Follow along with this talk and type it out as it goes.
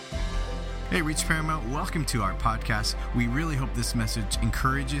Hey, Reach Paramount, welcome to our podcast. We really hope this message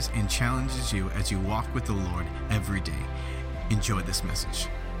encourages and challenges you as you walk with the Lord every day. Enjoy this message.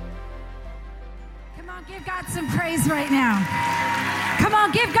 Come on, give God some praise right now. Come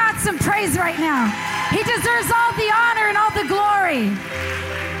on, give God some praise right now. He deserves all the honor and all the glory.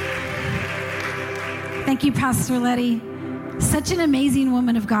 Thank you, Pastor Letty. Such an amazing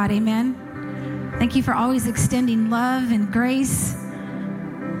woman of God, amen. Thank you for always extending love and grace.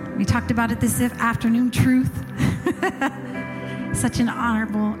 We talked about it this afternoon, truth. Such an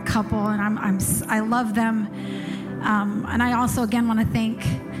honorable couple, and I love them. And I also, again, want to thank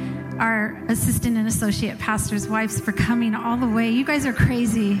our assistant and associate pastors' wives for coming all the way. You guys are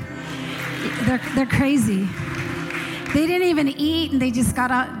crazy. They're crazy. They didn't even eat, and they just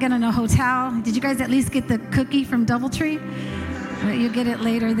got in a hotel. Did you guys at least get the cookie from Doubletree? You'll get it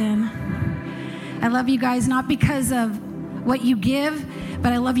later then. I love you guys, not because of what you give,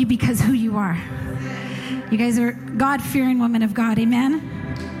 but I love you because who you are. You guys are God-fearing women of God, amen?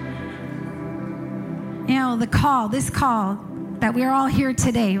 You know, this call that we're all here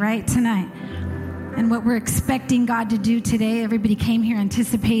today, right, tonight, and what we're expecting God to do today. Everybody came here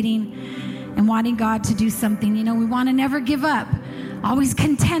anticipating and wanting God to do something. You know, we want to never give up, always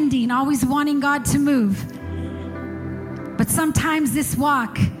contending, always wanting God to move. But sometimes this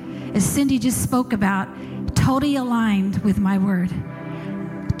walk, as Cindy just spoke about, totally aligned with my word.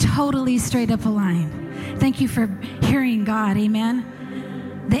 Totally straight up aligned. Thank you for hearing God,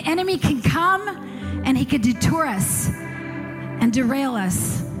 amen? The enemy can come and he could detour us and derail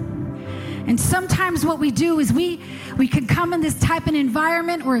us. And sometimes what we do is we can come in this type of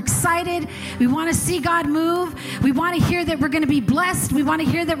environment. We're excited. We want to see God move. We want to hear that we're going to be blessed. We want to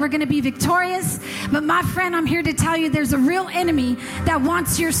hear that we're going to be victorious. But my friend, I'm here to tell you there's a real enemy that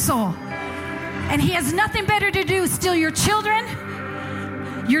wants your soul. And he has nothing better to do, steal your children,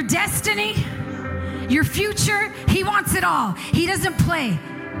 your destiny, your future. He wants it all. He doesn't play.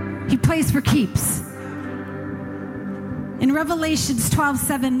 He plays for keeps. In Revelations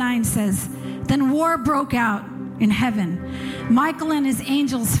 12:7-9 says, "Then war broke out in heaven. Michael and his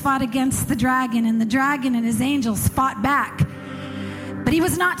angels fought against the dragon, and the dragon and his angels fought back. But he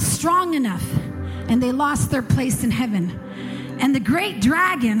was not strong enough, and they lost their place in heaven. And the great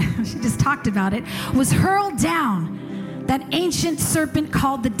dragon," she just talked about it, "was hurled down, that ancient serpent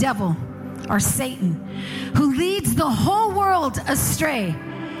called the devil," or Satan, "who leads the whole world astray.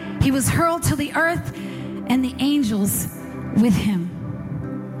 He was hurled to the earth, and the angels with him."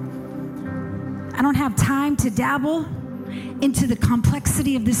 I don't have time to dabble into the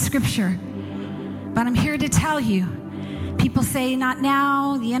complexity of this scripture, but I'm here to tell you. People say, not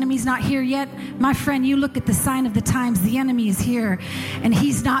now, the enemy's not here yet. My friend, you look at the sign of the times, the enemy is here, and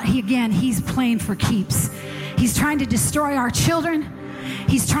he's playing for keeps. He's trying to destroy our children.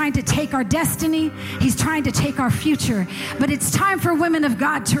 He's trying to take our destiny. He's trying to take our future. But it's time for women of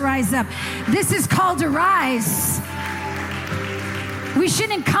God to rise up. This is called to rise. We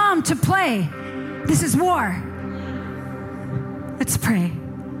shouldn't come to play. This is war. Let's pray.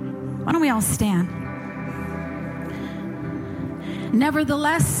 Why don't we all stand?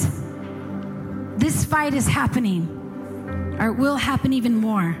 Nevertheless, this fight is happening, or it will happen even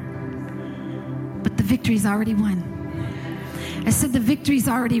more. But the victory's already won. I said the victory's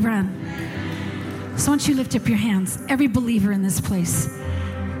already won. So why don't you lift up your hands, every believer in this place.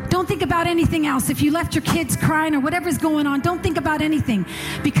 Don't think about anything else. If you left your kids crying or whatever's going on, don't think about anything.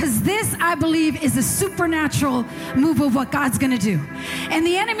 Because this, I believe, is a supernatural move of what God's going to do. And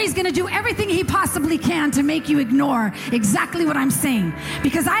the enemy's going to do everything he possibly can to make you ignore exactly what I'm saying.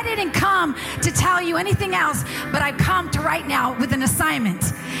 Because I didn't come to tell you anything else, but I've come to right now with an assignment.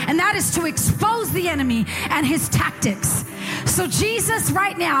 And that is to expose the enemy and his tactics. So Jesus,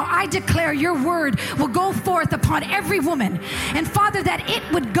 right now, I declare your word will go forth upon every woman. And Father, that it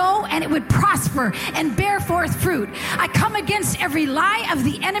would go and it would prosper and bear forth fruit. I come against every lie of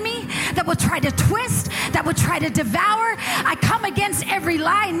the enemy that will try to twist, that will try to devour. I come against every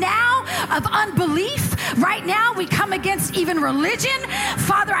lie now of unbelief. Right now, we come against even religion.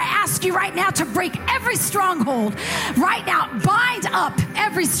 Father, I ask you right now to break every stronghold. Right now, bind up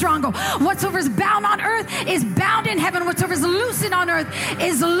every stronghold. Whatsoever is bound on earth is bound in heaven. Whatsoever is loosened on earth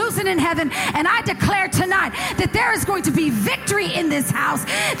is loosened in heaven. And I declare tonight that there is going to be victory in this house,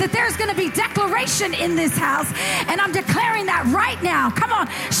 that there's going to be declaration in this house. And I'm declaring that right now. Come on,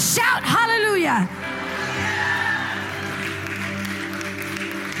 shout hallelujah.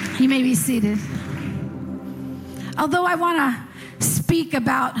 You may be seated. Although I want to speak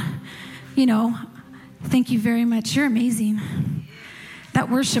about, thank you very much. You're amazing. That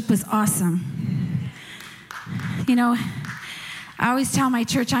worship was awesome. I always tell my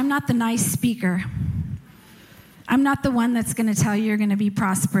church, I'm not the nice speaker. I'm not the one that's going to tell you you're going to be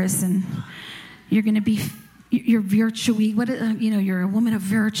prosperous and you're going to be, you're virtue-y. You're a woman of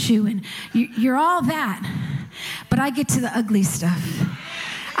virtue and you're all that. But I get to the ugly stuff.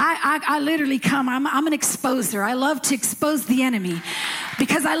 I literally come, I'm an exposer. I love to expose the enemy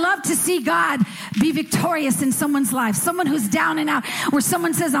because I love to see God be victorious in someone's life. Someone who's down and out, where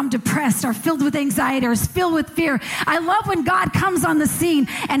someone says, I'm depressed or filled with anxiety or is filled with fear. I love when God comes on the scene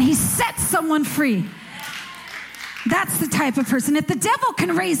and he sets someone free. That's the type of person. If the devil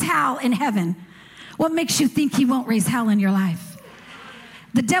can raise hell in heaven, what makes you think he won't raise hell in your life?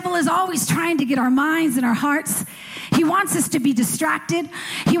 The devil is always trying to get our minds and our hearts. He wants us to be distracted.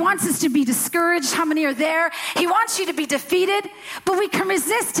 He wants us to be discouraged. How many are there? He wants you to be defeated, but we can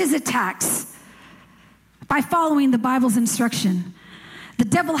resist his attacks by following the Bible's instruction. The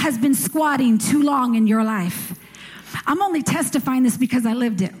devil has been squatting too long in your life. I'm only testifying this because I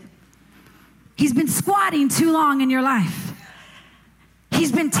lived it. He's been squatting too long in your life.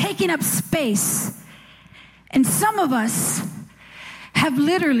 He's been taking up space. And some of us have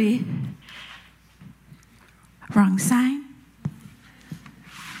literally, wrong sign.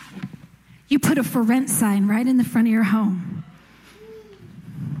 You put a for rent sign right in the front of your home.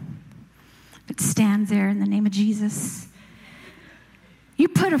 It stands there in the name of Jesus. You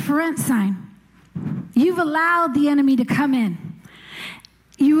put a for rent sign. You've allowed the enemy to come in.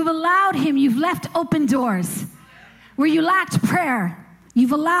 You've allowed him. You've left open doors. Where you lacked prayer,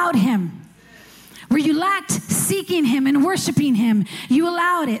 you've allowed him. Where you lacked seeking him and worshiping him, you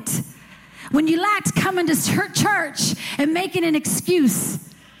allowed it. When you lacked coming to church and making an excuse,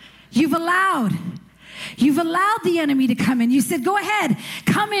 you've allowed the enemy to come in. You said, go ahead,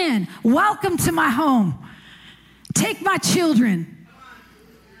 come in. Welcome to my home. Take my children.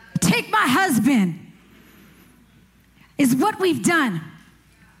 Take my husband. Is what we've done.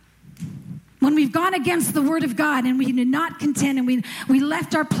 When we've gone against the word of God and we did not contend and we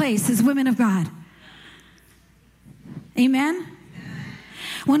left our place as women of God. Amen?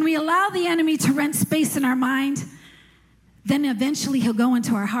 When we allow the enemy to rent space in our mind, then eventually he'll go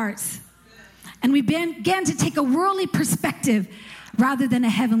into our hearts. And we began to take a worldly perspective rather than a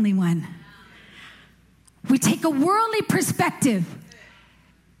heavenly one. We take a worldly perspective.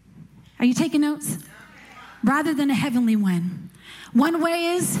 Are you taking notes? Rather than a heavenly one. One way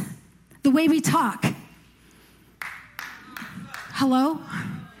is the way we talk. Hello?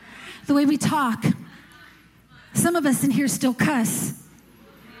 The way we talk. Some of us in here still cuss.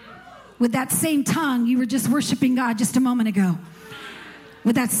 With that same tongue, you were just worshiping God just a moment ago.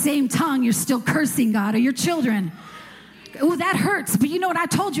 With that same tongue, you're still cursing God or your children. Oh, that hurts. But you know what? I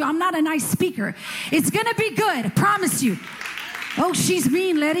told you, I'm not a nice speaker. It's going to be good. I promise you. Oh, she's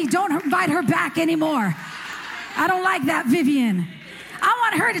mean, Letty. Don't invite her back anymore. I don't like that, Vivian. I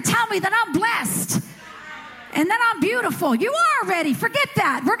want her to tell me that I'm blessed and that I'm beautiful. You are already. Forget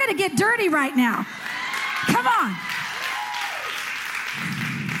that. We're going to get dirty right now. Come on.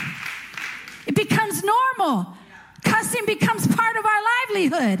 It becomes normal. Cussing becomes part of our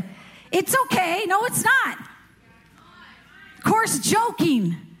livelihood. It's okay. No, it's not. Of course,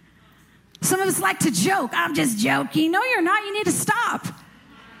 joking. Some of us like to joke. I'm just joking. No, you're not. You need to stop.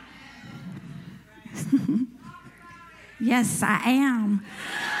 Yes, I am.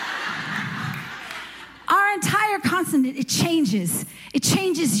 Our entire constant, it changes. It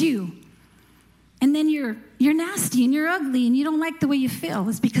changes you. And then you're nasty and you're ugly and you don't like the way you feel.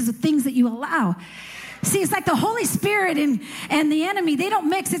 It's because of things that you allow. See, it's like the Holy Spirit and the enemy, they don't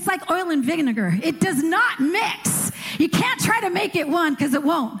mix. It's like oil and vinegar. It does not mix. You can't try to make it one because it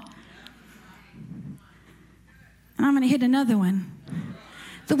won't. And I'm going to hit another one.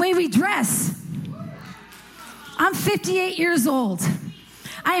 The way we dress. I'm 58 years old.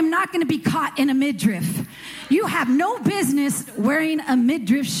 I am not going to be caught in a midriff. You have no business wearing a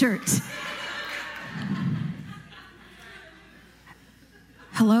midriff shirt.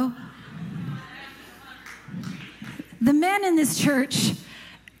 Hello? The men in this church,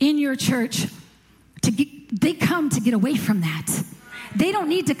 in your church, they come to get away from that. They don't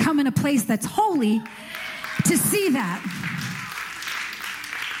need to come in a place that's holy to see that.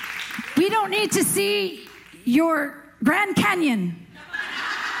 We don't need to see your Grand Canyon.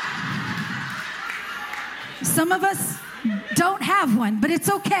 Some of us don't have one, but it's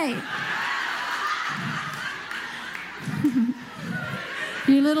okay.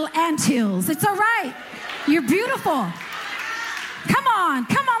 Your little anthills. It's all right. You're beautiful. Come on,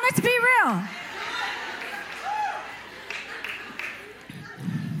 let's be real.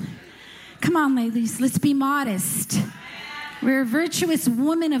 Come on, ladies, let's be modest. We're a virtuous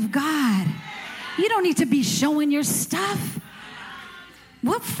woman of God. You don't need to be showing your stuff.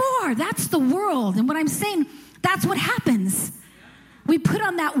 What for? That's the world. And what I'm saying, that's what happens. We put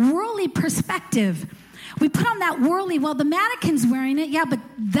on that worldly perspective. We put on that worldly, well, the mannequin's wearing it. Yeah, but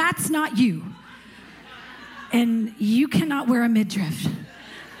that's not you. And you cannot wear a midriff.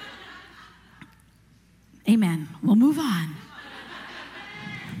 Amen. We'll move on.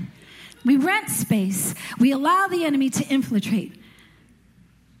 We rent space. We allow the enemy to infiltrate.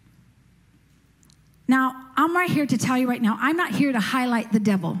 Now, I'm right here to tell you right now, I'm not here to highlight the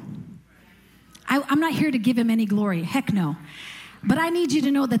devil. I'm not here to give him any glory. Heck no. But I need you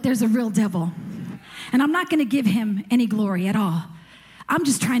to know that there's a real devil. And I'm not going to give him any glory at all. I'm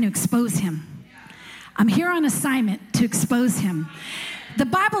just trying to expose him. I'm here on assignment to expose him. The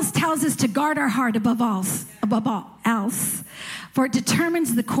Bible tells us to guard our heart above all else, for it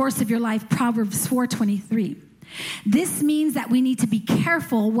determines the course of your life, Proverbs 4:23. This means that we need to be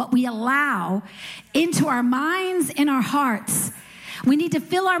careful what we allow into our minds and our hearts. We need to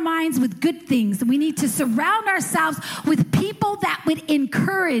fill our minds with good things. We need to surround ourselves with people that would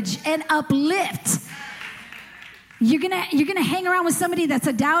encourage and uplift. You're gonna hang around with somebody that's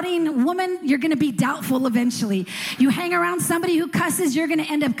a doubting woman, you're gonna be doubtful eventually. You hang around somebody who cusses, you're gonna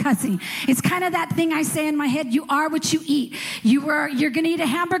end up cussing. It's kind of that thing I say in my head, you are what you eat. You're gonna eat a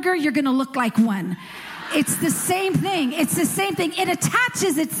hamburger, you're gonna look like one. It's the same thing. It's the same thing. It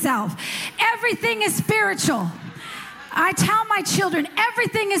attaches itself. Everything is spiritual. I tell my children,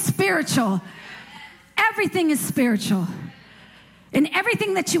 everything is spiritual. Everything is spiritual. And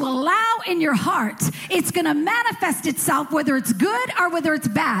everything that you allow in your heart, it's going to manifest itself, whether it's good or whether it's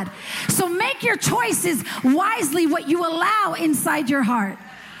bad. So make your choices wisely what you allow inside your heart.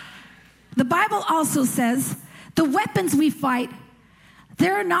 The Bible also says the weapons we fight,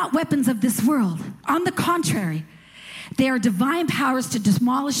 they're not weapons of this world. On the contrary, they are divine powers to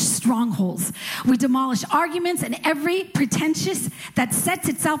demolish strongholds. We demolish arguments and every pretentious that sets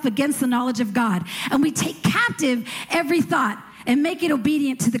itself against the knowledge of God. And we take captive every thought and make it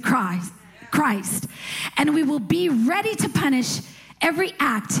obedient to the Christ. And we will be ready to punish every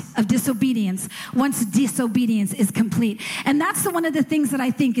act of disobedience once disobedience is complete. And that's one of the things that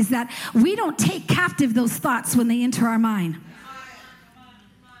I think is that we don't take captive those thoughts when they enter our mind.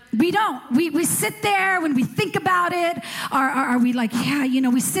 We don't. We sit there when we think about it. Are we like, yeah,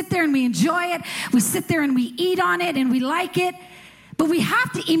 we sit there and we enjoy it. We sit there and we eat on it and we like it. But we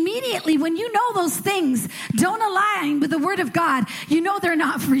have to immediately, when you know those things don't align with the word of God, they're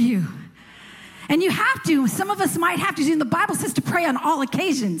not for you. And you have to. Some of us might have to. And the Bible says to pray on all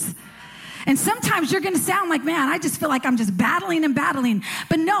occasions. And sometimes you're going to sound like, man, I just feel like I'm just battling and battling.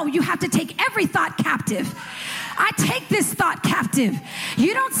 But no, you have to take every thought captive. I take this thought captive.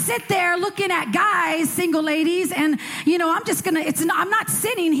 You don't sit there looking at guys, single ladies, and, I'm not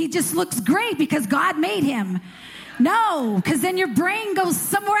sinning. He just looks great because God made him. No, because then your brain goes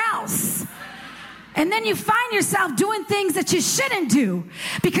somewhere else. And then you find yourself doing things that you shouldn't do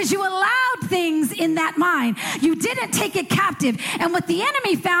because you allowed things in that mind. You didn't take it captive. And what the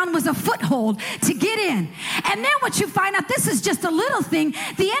enemy found was a foothold to get in. And then what you find out, this is just a little thing.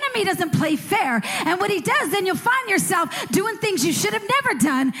 The enemy doesn't play fair. And what he does, then you'll find yourself doing things you should have never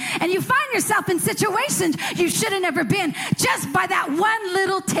done. And you find yourself in situations you should have never been just by that one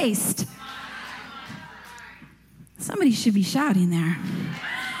little taste. Somebody should be shouting there.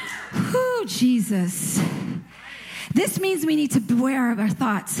 Whew, Jesus. This means we need to beware of our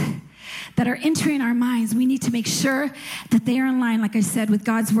thoughts that are entering our minds. We need to make sure that they are in line, like I said, with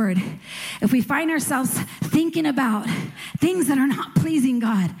God's word. If we find ourselves thinking about things that are not pleasing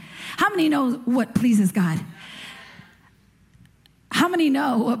God, how many know what pleases God? How many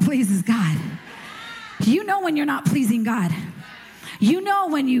know what pleases God? You know when you're not pleasing God. You know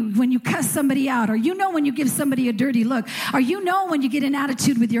when you cuss somebody out, or you know when you give somebody a dirty look, or you know when you get an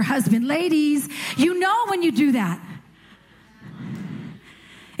attitude with your husband. Ladies, you know when you do that.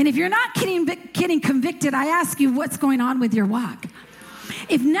 And if you're not getting convicted, I ask you, what's going on with your walk?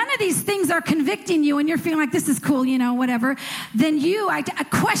 If none of these things are convicting you and you're feeling like this is cool, whatever, then I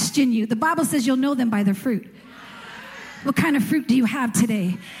question you. The Bible says you'll know them by their fruit. What kind of fruit do you have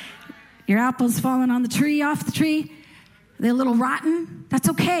today? Your apples falling on the tree, off the tree? They're a little rotten. That's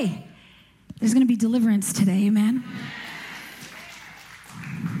okay. There's going to be deliverance today. Amen.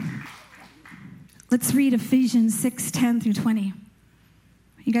 Let's read Ephesians 6:10 through 20.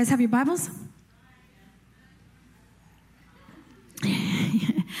 You guys have your Bibles?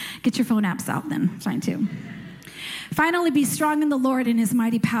 Get your phone apps out then. Fine too. Finally, be strong in the Lord and his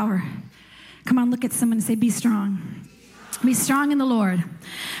mighty power. Come on, look at someone and say, be strong. Be strong in the Lord.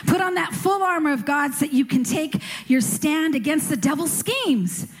 Put on that full armor of God so that you can take your stand against the devil's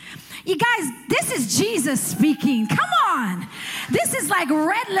schemes. You guys, this is Jesus speaking. Come on. This is like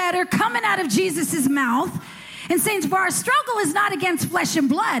red letter coming out of Jesus' mouth and saying, for our struggle is not against flesh and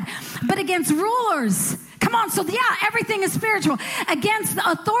blood, but against rulers. Come on, so yeah, everything is spiritual. Against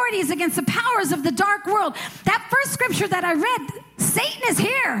the authorities, against the powers of the dark world. That first scripture that I read, Satan is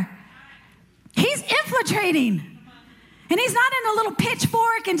here. He's infiltrating. And he's not in a little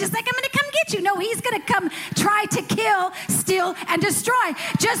pitchfork and just like, I'm going to come get you. No, he's going to come try to kill, steal, and destroy,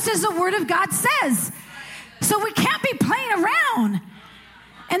 just as the word of God says. So we can't be playing around.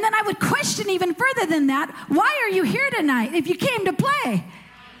 And then I would question even further than that, why are you here tonight if you came to play?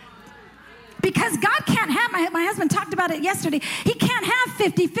 Because God can't have, my husband talked about it yesterday, he can't have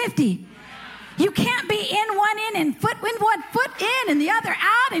 50-50. You can't be in one and foot in and the other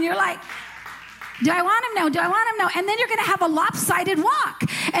out, and you're like, do I want him? No. Do I want him? No. And then you're going to have a lopsided walk.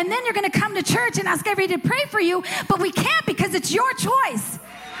 And then you're going to come to church and ask everybody to pray for you. But we can't because it's your choice.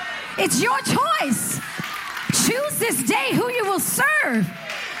 It's your choice. Choose this day who you will serve.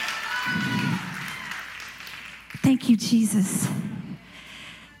 Thank you, Jesus.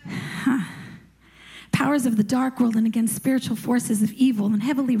 Powers of the dark world and against spiritual forces of evil in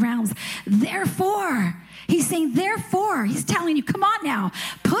heavenly realms. Therefore, he's saying, therefore, he's telling you, come on now,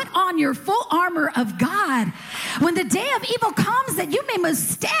 put on your full armor of God. When the day of evil comes, that you may must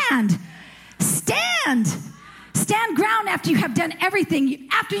stand. Stand ground after you have done everything.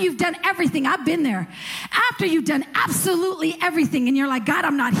 After you've done everything, I've been there. After you've done absolutely everything, and you're like, God,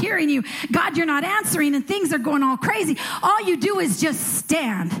 I'm not hearing you. God, you're not answering, and things are going all crazy. All you do is just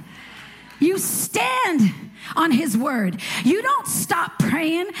stand. You stand on his word. You don't stop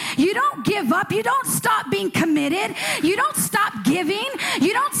praying. You don't give up. You don't stop being committed. You don't stop giving.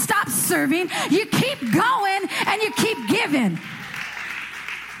 You don't stop serving. You keep going and you keep giving.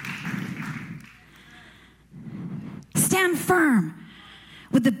 Stand firm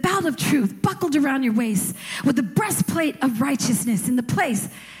with the belt of truth buckled around your waist, with the breastplate of righteousness in the place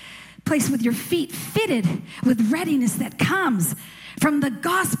with your feet fitted with readiness that comes from the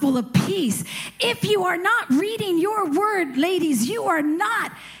gospel of peace. If you are not reading your word, ladies, you are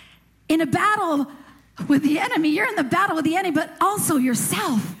not in a battle with the enemy. You're in the battle with the enemy, but also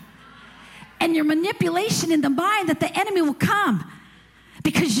yourself and your manipulation in the mind that the enemy will come,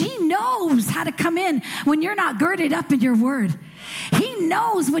 because he knows how to come in when you're not girded up in your word. He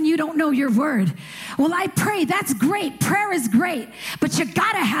knows when you don't know your word. Well, I pray. That's great. Prayer is great, but you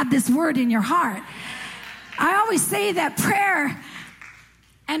got to have this word in your heart. I always say that prayer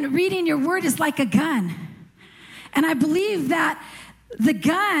and reading your word is like a gun. And I believe that the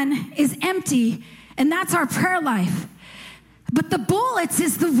gun is empty, and that's our prayer life. But the bullets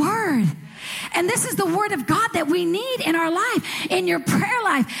is the word. And this is the word of God that we need in our life, in your prayer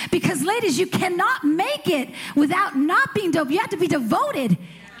life. Because, ladies, you cannot make it without not being devoted. You have to be devoted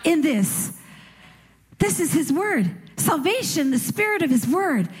in this. This is his word. Salvation, the spirit of his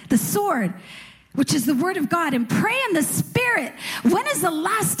word, the sword, which is the word of God, and pray in the spirit. When is the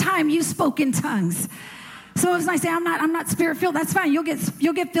last time you spoke in tongues? So if I say, I'm not spirit filled, that's fine. You'll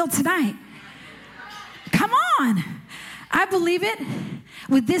get filled tonight. Come on. I believe it.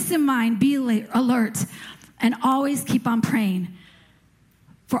 With this in mind, be alert and always keep on praying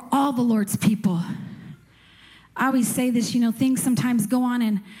for all the Lord's people. I always say this, things sometimes go on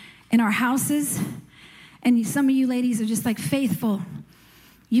in our houses, and some of you ladies are just like faithful.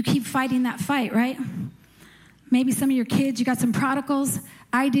 You keep fighting that fight, right? Maybe some of your kids, you got some prodigals.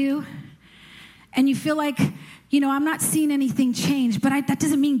 I do. And you feel like, I'm not seeing anything change, but that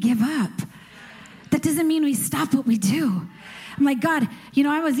doesn't mean give up. That doesn't mean we stop what we do. I'm like, God,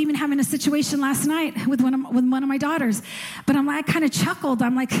 I was even having a situation last night with one of my daughters, but I kind of chuckled.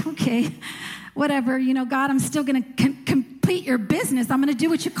 I'm like, okay, whatever, God, I'm still going to complete your business. I'm going to do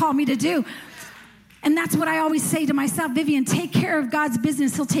what you call me to do. And that's what I always say to myself, Vivian, take care of God's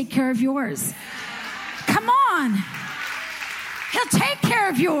business. He'll take care of yours. Come on. He'll take care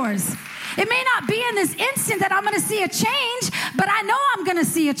of yours. It may not be in this instant that I'm going to see a change, but I know I'm going to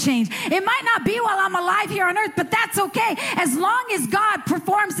see a change. It might not be while I'm alive here on earth, but that's okay, as long as God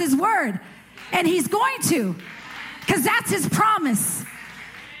performs his word. And he's going to, because that's his promise.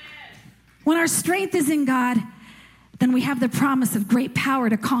 When our strength is in God, then we have the promise of great power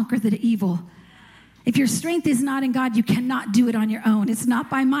to conquer the evil. If your strength is not in God, you cannot do it on your own. It's not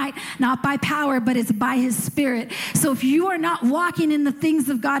by might, not by power, but it's by his spirit. So if you are not walking in the things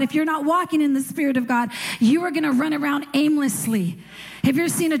of God, if you're not walking in the spirit of God, you are going to run around aimlessly. Have you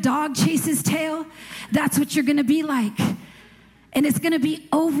ever seen a dog chase his tail? That's what you're going to be like. And it's going to be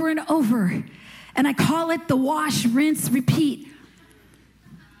over and over. And I call it the wash, rinse, repeat.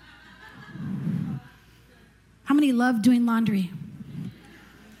 How many love doing laundry?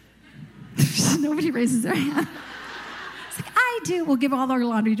 Nobody raises their hand. It's like, I do. We'll give all our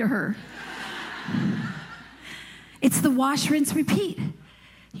laundry to her. It's the wash, rinse, repeat.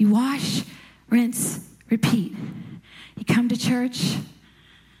 You wash, rinse, repeat. You come to church,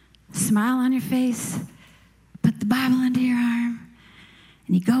 smile on your face, put the Bible under your arm,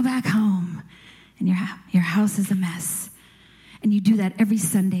 and you go back home, and your house is a mess. And you do that every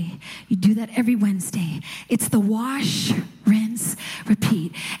Sunday. You do that every Wednesday. It's the wash, rinse,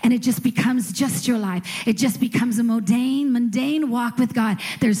 repeat. And it just becomes just your life. It just becomes a mundane walk with God.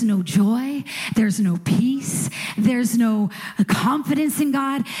 There's no joy. There's no peace. There's no confidence in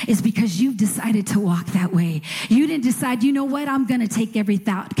God. It's because you've decided to walk that way. You didn't decide, you know what? I'm going to take every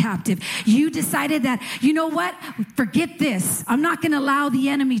thought captive. You decided that, you know what? Forget this. I'm not going to allow the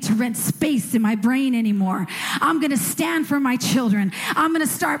enemy to rent space in my brain anymore. I'm going to stand for my children. I'm going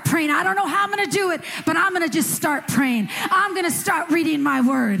to start praying. I don't know how I'm going to do it, but I'm going to just start praying. I'm going to start reading my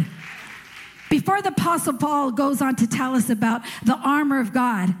word. Before the Apostle Paul goes on to tell us about the armor of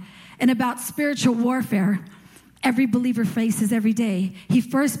God and about spiritual warfare every believer faces every day, he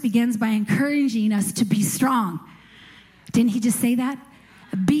first begins by encouraging us to be strong. Didn't he just say that?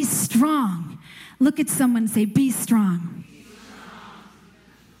 Be strong. Look at someone and say, be strong.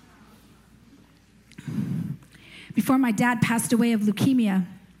 Before my dad passed away of leukemia,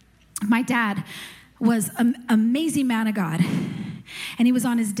 my dad was an amazing man of God. And he was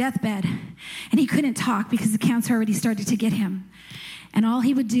on his deathbed. And he couldn't talk because the cancer already started to get him. And all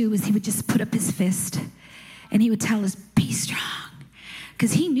he would do is he would just put up his fist. And he would tell us, be strong.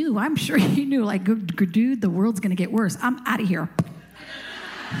 Because he knew, I'm sure he knew, like, dude, the world's going to get worse. I'm out of here.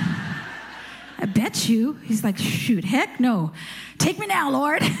 I bet you. He's like, shoot, heck no. Take me now,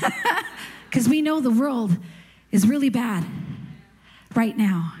 Lord. Because we know the world is really bad right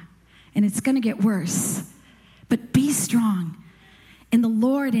now, and it's going to get worse. But be strong in the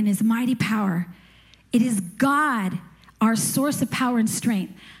Lord and his mighty power. It is God, our source of power and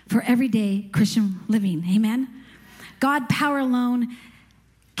strength for everyday Christian living. Amen? God power alone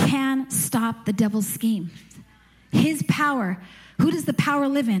can stop the devil's scheme. His power. Who does the power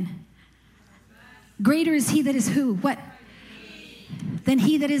live in? Greater is he that is who? What? Than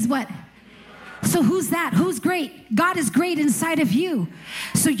he that is what? So who's that? Who's great? God is great inside of you.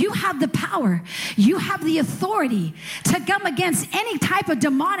 So you have the power. You have the authority to come against any type of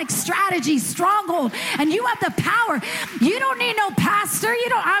demonic strategy, stronghold, and you have the power. You don't need no pastor.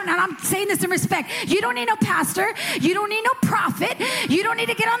 I'm saying this in respect. You don't need no pastor. You don't need no prophet. You don't need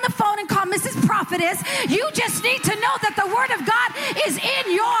to get on the phone and call Mrs. Prophetess. You just need to know that the word of God is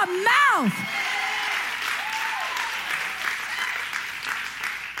in your mouth.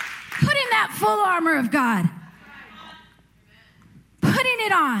 Putting that full armor of God. Putting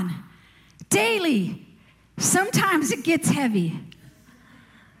it on daily. Sometimes it gets heavy.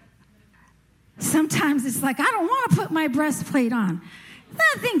 Sometimes it's like, I don't want to put my breastplate on.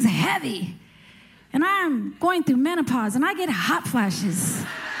 That thing's heavy. And I'm going through menopause and I get hot flashes.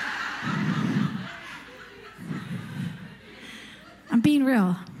 I'm being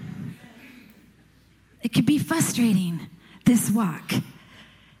real. It can be frustrating, this walk,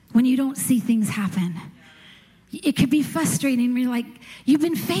 when you don't see things happen. It could be frustrating when you're like, you've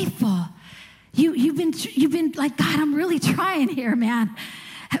been faithful. You've been like, God, I'm really trying here, man.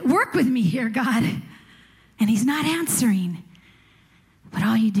 Work with me here, God. And he's not answering. But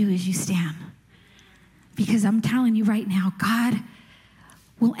all you do is you stand. Because I'm telling you right now, God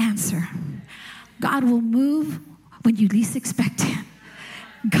will answer. God will move when you least expect it.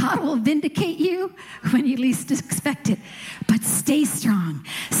 God will vindicate you when you least expect it. But stay strong.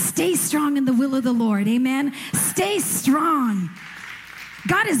 Stay strong in the will of the Lord. Amen. Stay strong.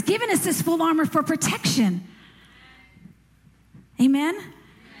 God has given us this full armor for protection. Amen.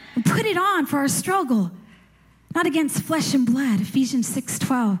 And put it on for our struggle. Not against flesh and blood. Ephesians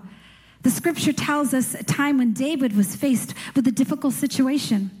 6:12. The scripture tells us a time when David was faced with a difficult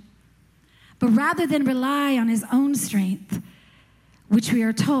situation. But rather than rely on his own strength, which we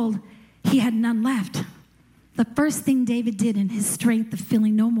are told he had none left, the first thing David did in his strength of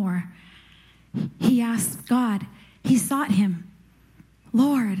feeling no more, he asked God, he sought him.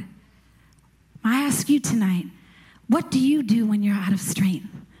 Lord, I ask you tonight, what do you do when you're out of strength?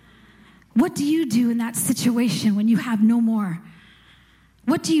 What do you do in that situation when you have no more?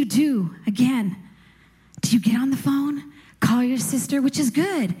 What do you do? Again, do you get on the phone, call your sister, which is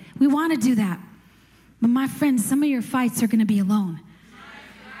good. We want to do that. But my friends, some of your fights are going to be alone.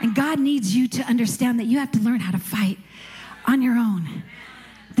 And God needs you to understand that you have to learn how to fight on your own.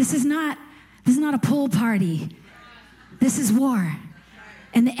 This is not a pool party. This is war.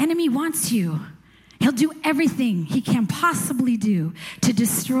 And the enemy wants you. He'll do everything he can possibly do to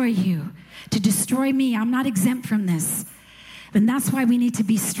destroy you. to destroy me. I'm not exempt from this. And that's why we need to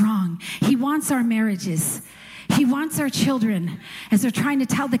be strong. He wants our marriages. He wants our children, as they're trying to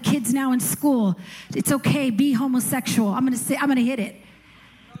tell the kids now in school, it's okay, be homosexual. I'm going to hit it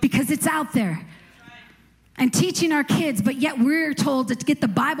because it's out there. And teaching our kids, but yet we're told to get the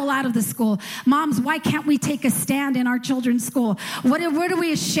Bible out of the school. Moms, why can't we take a stand in our children's school? What are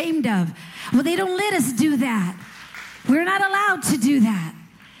we ashamed of? Well, they don't let us do that. We're not allowed to do that.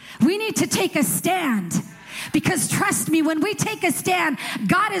 We need to take a stand. Because trust me, when we take a stand,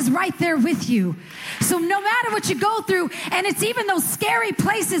 God is right there with you. So no matter what you go through, and it's even those scary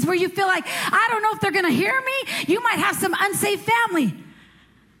places where you feel like, I don't know if they're going to hear me. You might have some unsafe family.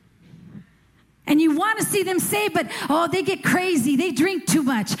 And you want to see them saved, but, they get crazy. They drink too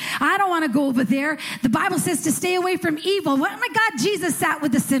much. I don't want to go over there. The Bible says to stay away from evil. Oh my God, Jesus sat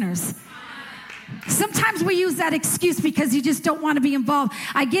with the sinners. Sometimes we use that excuse because you just don't want to be involved.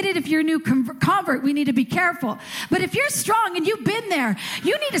 I get it if you're a new convert, we need to be careful. But if you're strong and you've been there,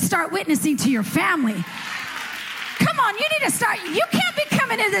 you need to start witnessing to your family. Come on, you need to start. You can't be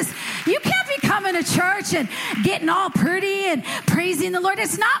coming to this. You can't be coming to church and getting all pretty and praising the Lord.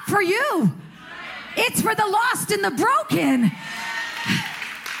 It's not for you. It's for the lost and the broken.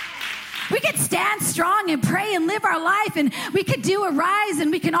 We could stand strong and pray and live our life, and we could do a rise,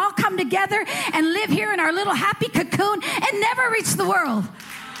 and we can all come together and live here in our little happy cocoon and never reach the world.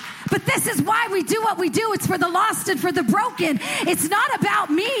 But this is why we do what we do. It's for the lost and for the broken. It's not about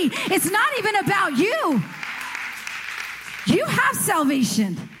me. It's not even about you. You have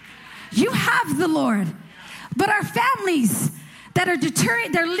salvation. You have the Lord. But our families that are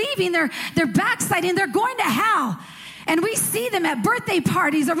deterring, they're leaving, they're backsliding, they're going to hell. And we see them at birthday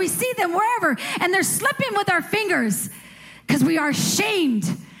parties, or we see them wherever, and they're slipping with our fingers because we are ashamed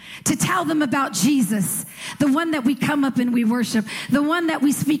to tell them about Jesus, the one that we come up and we worship, the one that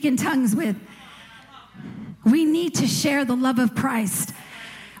we speak in tongues with. We need to share the love of Christ.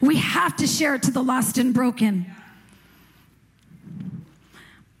 We have to share it to the lost and broken.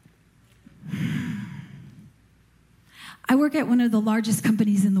 I work at one of the largest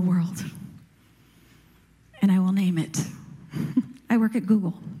companies in the world. And I will name it. I work at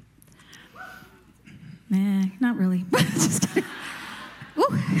Google. Not really. Just kidding.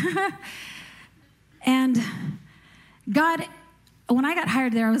 And God, when I got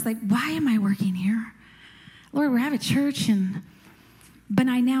hired there, I was like, why am I working here? Lord, we have a church, but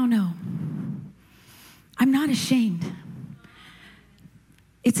I now know. I'm not ashamed.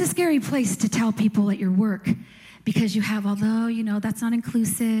 It's a scary place to tell people at your work because you have, although, that's not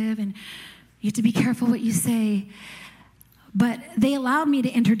inclusive, and you have to be careful what you say. But they allowed me to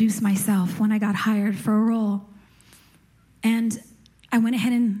introduce myself when I got hired for a role. And I went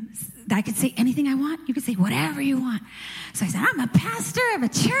ahead and I could say anything I want. You could say whatever you want. So I said, I'm a pastor of a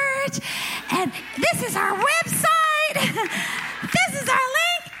church, and this is our website. This is our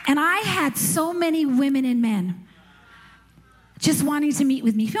link. And I had so many women and men just wanting to meet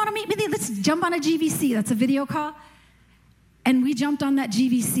with me. If you want to meet with me, let's jump on a GVC. That's a video call. And we jumped on that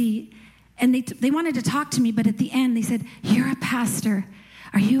GVC. And they wanted to talk to me, but at the end, they said, you're a pastor.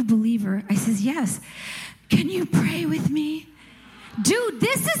 Are you a believer? I says, yes. Can you pray with me? Dude,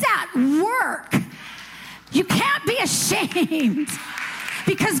 this is at work. You can't be ashamed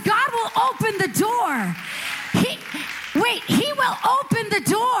because God will open the door. He will open the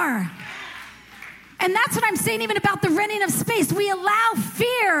door. And that's what I'm saying even about the renting of space. We allow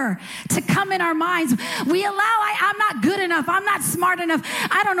fear to come in our minds. We allow, I'm not good enough. I'm not smart enough.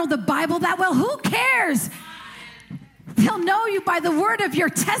 I don't know the Bible that well. Who cares? They'll know you by the word of your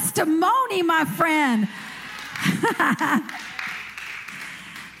testimony, my friend.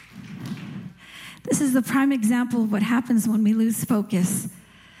 This is the prime example of what happens when we lose focus.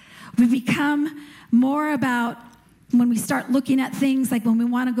 We become more about when we start looking at things like when we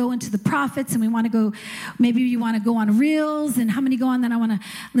want to go into the prophets and we want to go, maybe you want to go on reels and how many go on, then I want to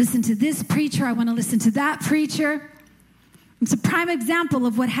listen to this preacher, I want to listen to that preacher. It's a prime example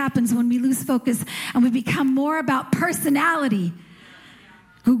of what happens when we lose focus and we become more about personality.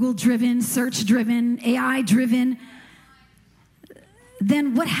 Google-driven, search-driven, AI-driven.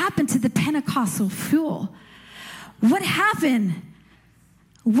 Then what happened to the Pentecostal fuel? What happened?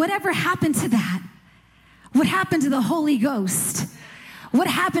 Whatever happened to that? What happened to the Holy Ghost? What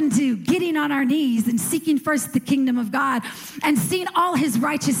happened to getting on our knees and seeking first the kingdom of God and seeing all his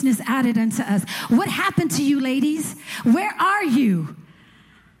righteousness added unto us? What happened to you, ladies? Where are you?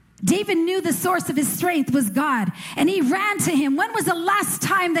 David knew the source of his strength was God, and he ran to him. When was the last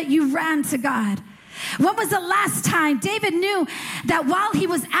time that you ran to God? When was the last time? David knew that while he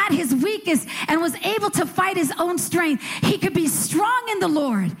was at his weakest and was able to fight his own strength, he could be strong in the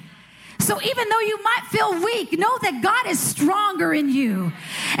Lord. So So even though you might feel weak, know that God is stronger in you.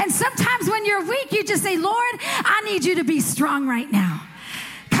 And sometimes when you're weak, you just say, Lord, I need you to be strong right now.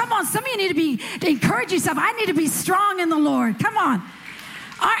 Come on, some of you need to encourage yourself. I need to be strong in the Lord. Come on.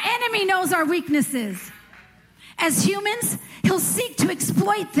 Our enemy knows our weaknesses. As humans, he'll seek to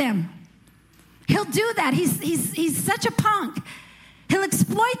exploit them. He'll do that. He's such a punk. He'll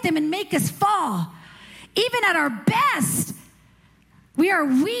exploit them and make us fall. Even at our best, we are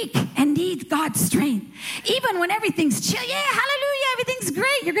weak and need God's strength. Even when everything's chill, yeah, hallelujah, everything's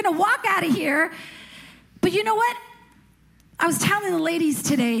great. You're going to walk out of here. But you know what? I was telling the ladies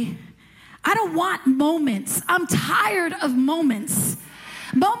today, I don't want moments. I'm tired of moments.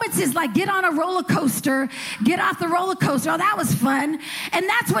 Moments is like get on a roller coaster, get off the roller coaster. Oh, that was fun. And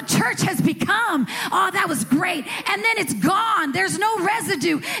that's what church has become. Oh, that was great. And then it's gone. There's no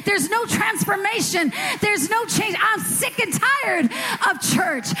residue. There's no transformation. There's no change. I'm sick and tired of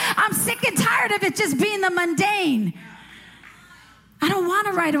church. I'm sick and tired of it just being the mundane. I don't want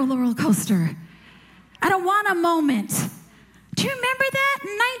to ride a roller coaster. I don't want a moment. Do you remember that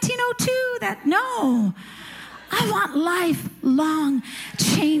in 1902? No. I want lifelong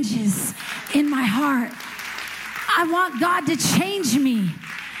changes in my heart. I want God to change me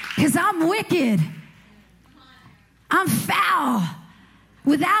because I'm wicked. I'm foul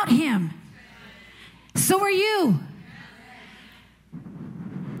without him. So are you.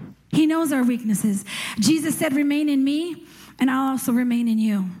 He knows our weaknesses. Jesus said, remain in me and I'll also remain in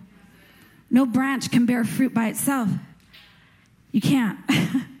you. No branch can bear fruit by itself. You can't.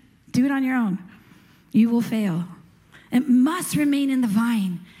 Do it on your own. You will fail. It must remain in the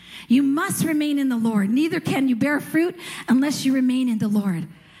vine. You must remain in the Lord. Neither can you bear fruit unless you remain in the Lord.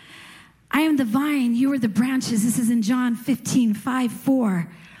 I am the vine, you are the branches. This is in John 15:5-4.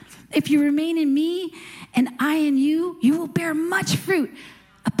 If you remain in me and I in you, you will bear much fruit.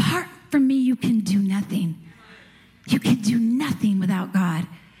 Apart from me, you can do nothing. You can do nothing without God.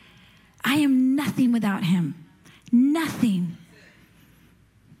 I am nothing without him. Nothing.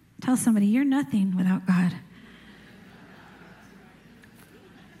 Tell somebody, you're nothing without God.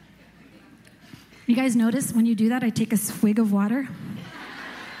 You guys notice when you do that, I take a swig of water?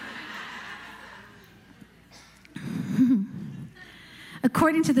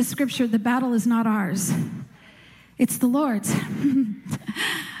 According to the scripture, the battle is not ours. It's the Lord's.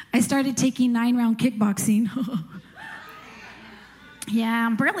 I started taking 9-round kickboxing. Yeah,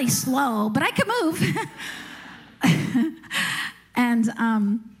 I'm really slow, but I can move.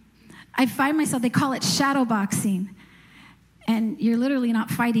 And I find myself, they call it shadow boxing. And you're literally not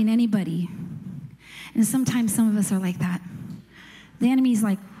fighting anybody. And sometimes some of us are like that. The enemy's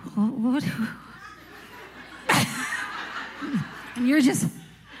like, what? And you're just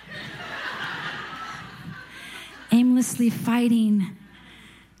aimlessly fighting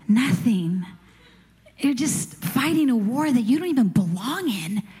nothing. You're just fighting a war that you don't even belong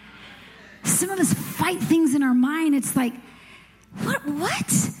in. Some of us fight things in our mind. It's like,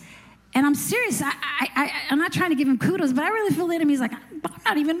 what? And I'm serious. I'm not trying to give him kudos, but I really feel the enemy's like, I'm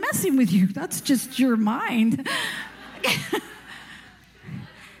not even messing with you. That's just your mind.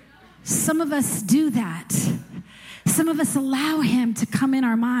 Some of us do that. Some of us allow him to come in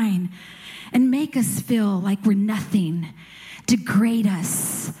our mind and make us feel like we're nothing, degrade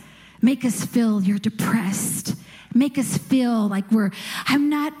us, make us feel you're depressed, make us feel like I'm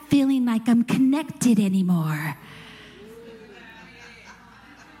not feeling like I'm connected anymore.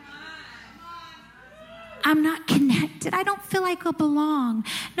 I'm not connected. I don't feel like I belong.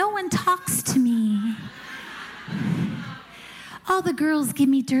 No one talks to me. All the girls give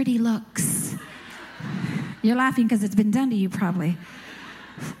me dirty looks. You're laughing because it's been done to you probably.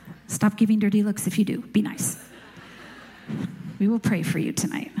 Stop giving dirty looks if you do. Be nice. We will pray for you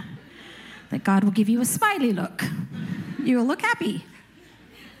tonight. That God will give you a smiley look. You will look happy.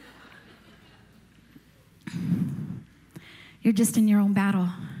 You're just in your own battle.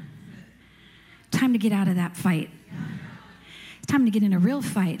 Time to get out of that fight. It's time to get in a real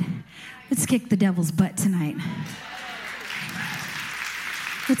fight. Let's kick the devil's butt tonight.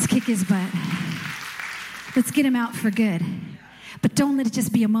 Let's kick his butt. Let's get him out for good. But don't let it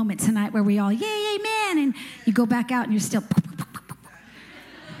just be a moment tonight where we all, yay, amen, and you go back out and you're still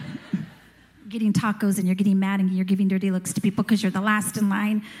getting tacos and you're getting mad and you're giving dirty looks to people because you're the last in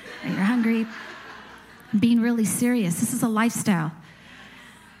line and you're hungry. I'm being really serious. This is a lifestyle.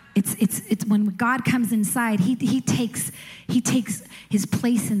 It's when God comes inside, he takes his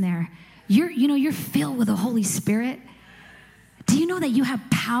place in there. You're filled with the Holy Spirit. Do you know that you have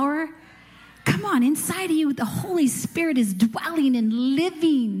power? Come on, inside of you, the Holy Spirit is dwelling and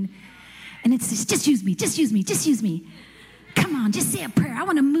living. And it's just use me, just use me, just use me. Come on, just say a prayer. I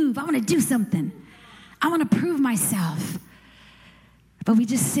want to move. I want to do something. I want to prove myself. But we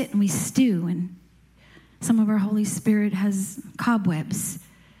just sit and we stew, and some of our Holy Spirit has cobwebs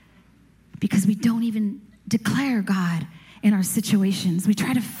because we don't even declare God in our situations. We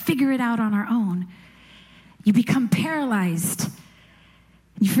try to figure it out on our own. You become paralyzed.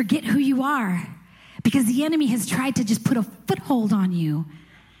 You forget who you are because the enemy has tried to just put a foothold on you,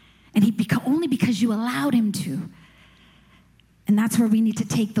 and only because you allowed him to. And that's where we need to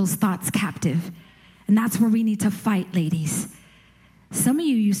take those thoughts captive. And that's where we need to fight, ladies. Some of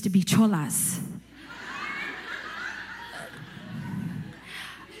you used to be cholas.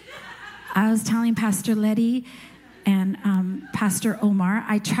 I was telling Pastor Letty and Pastor Omar,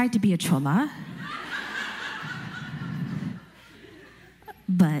 I tried to be a chola,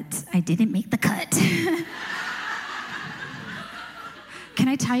 but I didn't make the cut. Can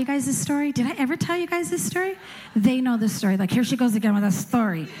I tell you guys this story? Did I ever tell you guys this story? They know this story. Like, here she goes again with a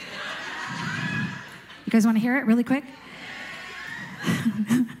story. You guys want to hear it really quick?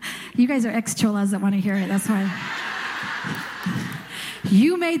 You guys are ex-cholas that want to hear it. That's why.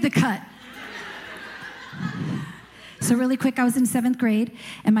 You made the cut. So really quick, I was in 7th grade,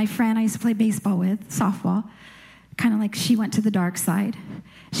 and my friend I used to play baseball with, softball, kind of like she went to the dark side.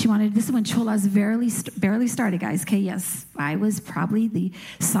 This is when cholas barely started, guys. Okay, yes, I was probably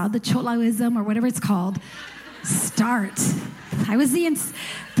saw the cholaism or whatever it's called. Start. I was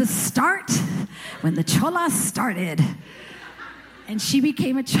the start when the chola started. And she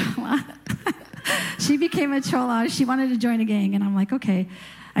became a chola. She became a chola. She wanted to join a gang, and I'm like, okay,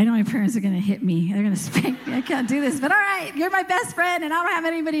 I know my parents are going to hit me. They're going to spank me. I can't do this. But all right, you're my best friend, and I don't have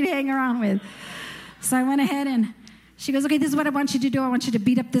anybody to hang around with. So I went ahead, and she goes, okay, this is what I want you to do. I want you to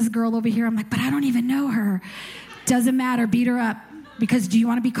beat up this girl over here. I'm like, but I don't even know her. Doesn't matter. Beat her up. Because do you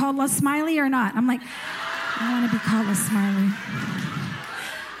want to be called La Smiley or not? I'm like, I want to be called La Smiley.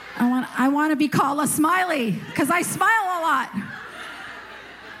 I want to be called La Smiley because I smile a lot.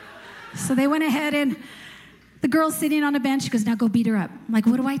 So they went ahead, and the girl's sitting on a bench. She goes, now go beat her up. I'm like,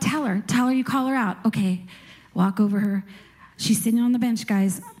 what do I tell her? Tell her you call her out. Okay, walk over her. She's sitting on the bench,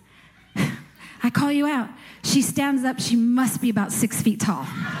 guys. I call you out. She stands up. She must be about 6 feet tall.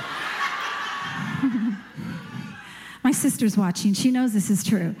 My sister's watching. She knows this is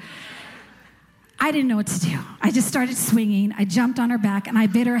true. I didn't know what to do. I just started swinging. I jumped on her back, and I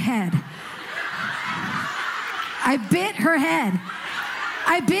bit her head. I bit her head.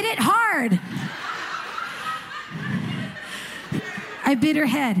 I bit it hard. I bit her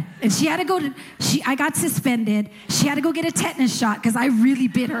head. And she had to go I got suspended. She had to go get a tetanus shot because I really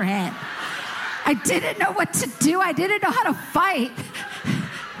bit her head. I didn't know what to do. I didn't know how to fight.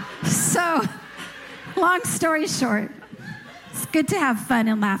 So, long story short, it's good to have fun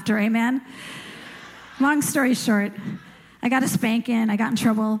and laughter, amen? Long story short, I got a spanking, I got in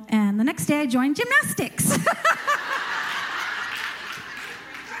trouble, and the next day I joined gymnastics.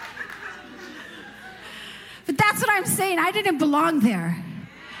 But that's what I'm saying. I didn't belong there.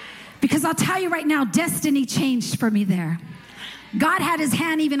 Because I'll tell you right now, destiny changed for me there. God had his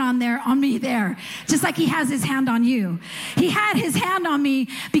hand even on me there, just like he has his hand on you. He had his hand on me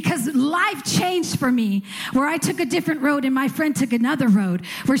because life changed for me, where I took a different road and my friend took another road,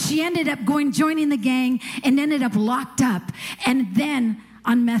 where she ended up joining the gang and ended up locked up and then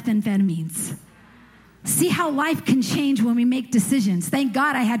on methamphetamines. See how life can change when we make decisions. Thank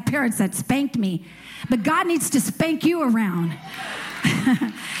God I had parents that spanked me, but God needs to spank you around.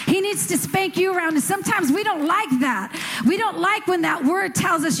 He needs to spank you around, and sometimes we don't like that. We don't like when that word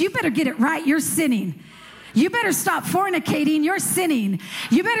tells us, you better get it right, you're sinning. You better stop fornicating, you're sinning.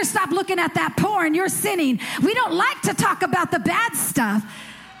 You better stop looking at that porn, you're sinning. We don't like to talk about the bad stuff.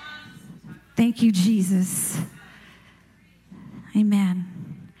 Thank you, Jesus.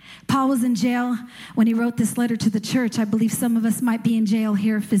 Amen. Paul was in jail when he wrote this letter to the church. I believe some of us might be in jail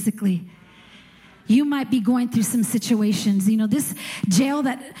here physically. You might be going through some situations. You know, this jail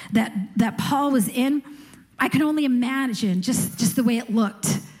that Paul was in, I can only imagine just the way it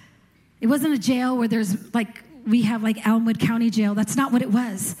looked. It wasn't a jail where there's like, we have like Elmwood County Jail. That's not what it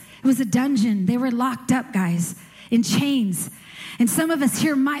was. It was a dungeon. They were locked up, guys, in chains. And some of us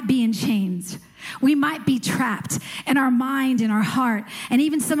here might be in chains. We might be trapped in our mind, in our heart. And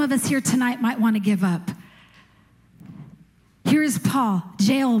even some of us here tonight might want to give up. Here is Paul,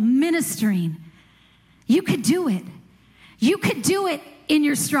 jail, ministering. You could do it. You could do it in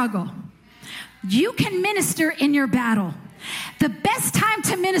your struggle. You can minister in your battle. The best time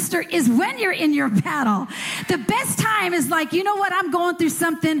to minister is when you're in your battle. The best time is like, you know what? I'm going through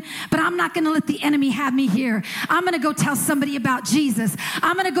something, but I'm not going to let the enemy have me here. I'm going to go tell somebody about Jesus.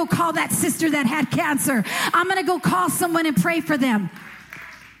 I'm going to go call that sister that had cancer. I'm going to go call someone and pray for them.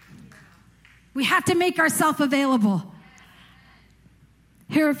 We have to make ourselves available.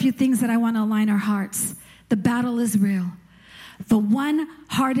 Here are a few things that I want to align our hearts. The battle is real. The one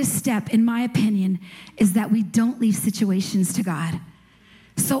hardest step, in my opinion, is that we don't leave situations to God.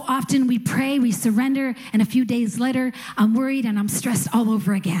 So often we pray, we surrender, and a few days later, I'm worried and I'm stressed all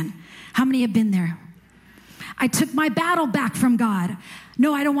over again. How many have been there? I took my battle back from God.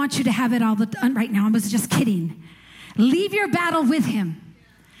 No, I don't want you to have it all right now. I was just kidding. Leave your battle with him.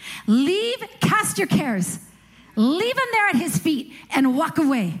 Cast your cares. Leave them there at his feet and walk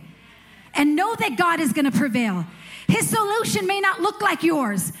away. And know that God is going to prevail. His solution may not look like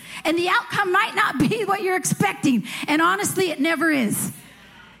yours, and the outcome might not be what you're expecting. And honestly, it never is.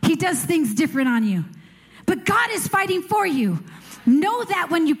 He does things different on you. But God is fighting for you. Know that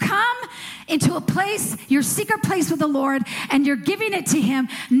when you come into a place, your secret place with the Lord, and you're giving it to him,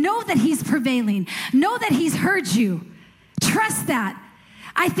 know that he's prevailing. Know that he's heard you. Trust that.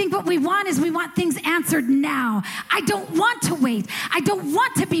 I think what we want is we want things answered now. I don't want to wait. I don't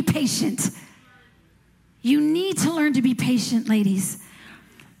want to be patient. You need to learn to be patient, ladies.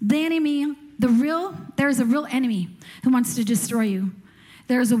 The enemy, there is a real enemy who wants to destroy you.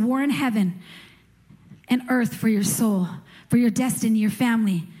 There is a war in heaven and earth for your soul, for your destiny, your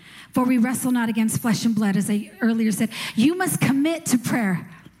family. For we wrestle not against flesh and blood, as I earlier said. You must commit to prayer.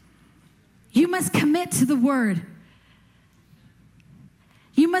 You must commit to the word.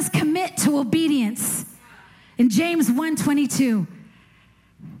 You must commit to obedience. In James 1:22,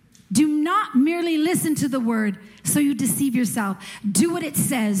 do not merely listen to the word so you deceive yourself. Do what it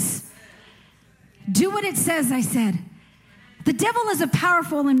says. Do what it says, I said. The devil is a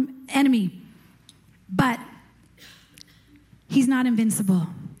powerful enemy, but he's not invincible.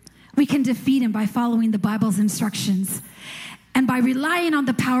 We can defeat him by following the Bible's instructions and by relying on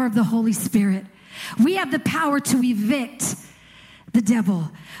the power of the Holy Spirit. We have the power to evict the devil.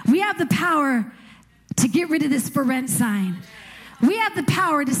 We have the power to get rid of this for rent sign. We have the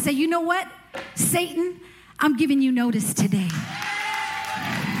power to say, you know what, Satan, I'm giving you notice today.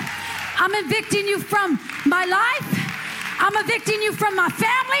 I'm evicting you from my life. I'm evicting you from my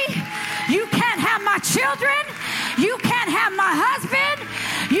family. You can't have my children. You can't have my husband.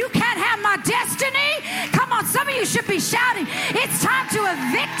 You can't have my destiny. Come on, some of you should be shouting. It's time to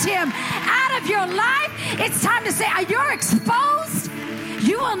evict him out of your life. It's time to say, you're exposed.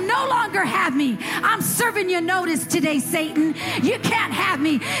 You will no longer have me. I'm serving you notice today, Satan. You can't have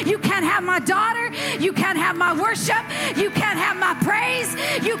me. You can't have my daughter. You can't have my worship. You can't have my praise.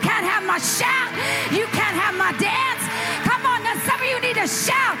 You can't have my shout. You can't have my dance. Come on, now some of you need to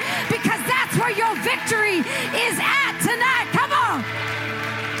shout because that's where your victory is at tonight. Come on.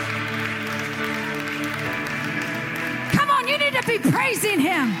 Come on, you need to be praising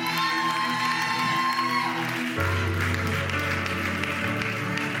him.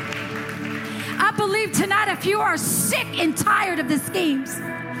 I believe tonight if you are sick and tired of the schemes,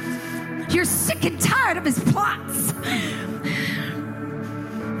 you're sick and tired of his plots,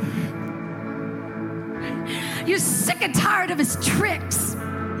 you're sick and tired of his tricks.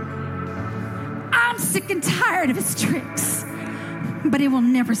 I'm sick and tired of his tricks, but it will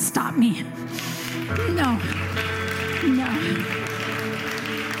never stop me. No.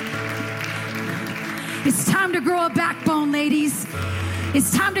 It's time to grow a backbone, ladies.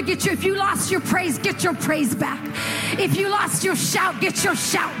 It's time to get if you lost your praise, get your praise back. If you lost your shout, get your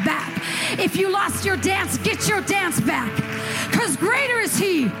shout back. If you lost your dance, get your dance back. Because greater is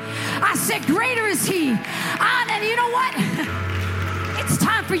he. I said greater is he. And you know what? It's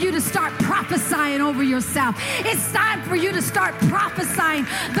time for you to start prophesying over yourself. It's time for you to start prophesying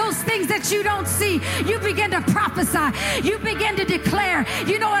those things that you don't see. You begin to prophesy. You begin to declare,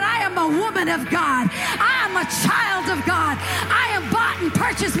 you know what? I am a woman of God. I am a child of God. I am bought and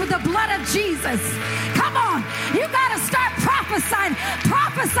purchased with the blood of Jesus. Come on. You got to start prophesying.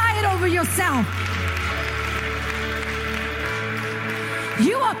 Prophesy it over yourself.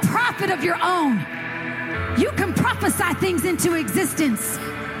 You are a prophet of your own. You can prophesy things into existence.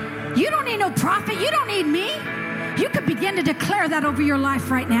 You don't need no prophet. You don't need me. You can begin to declare that over your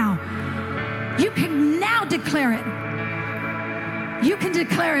life right now. You can now declare it. You can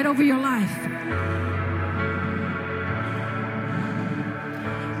declare it over your life.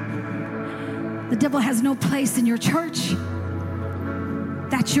 The devil has no place in your church.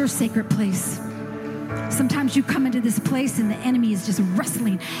 That's your sacred place. Sometimes you come into this place and the enemy is just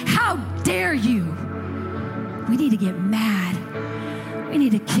wrestling. How dare you? We need to get mad. We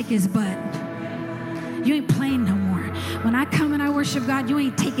need to kick his butt. You ain't playing no more. When I come and I worship God, you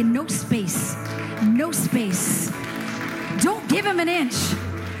ain't taking no space. No space. Don't give him an inch.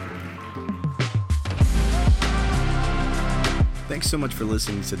 Thanks so much for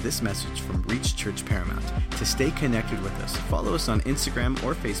listening to this message from Reach Church Paramount. To stay connected with us, follow us on Instagram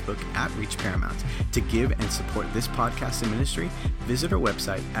or Facebook at Reach Paramount. To give and support this podcast and ministry, visit our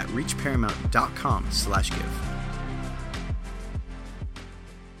website at reachparamount.com/give.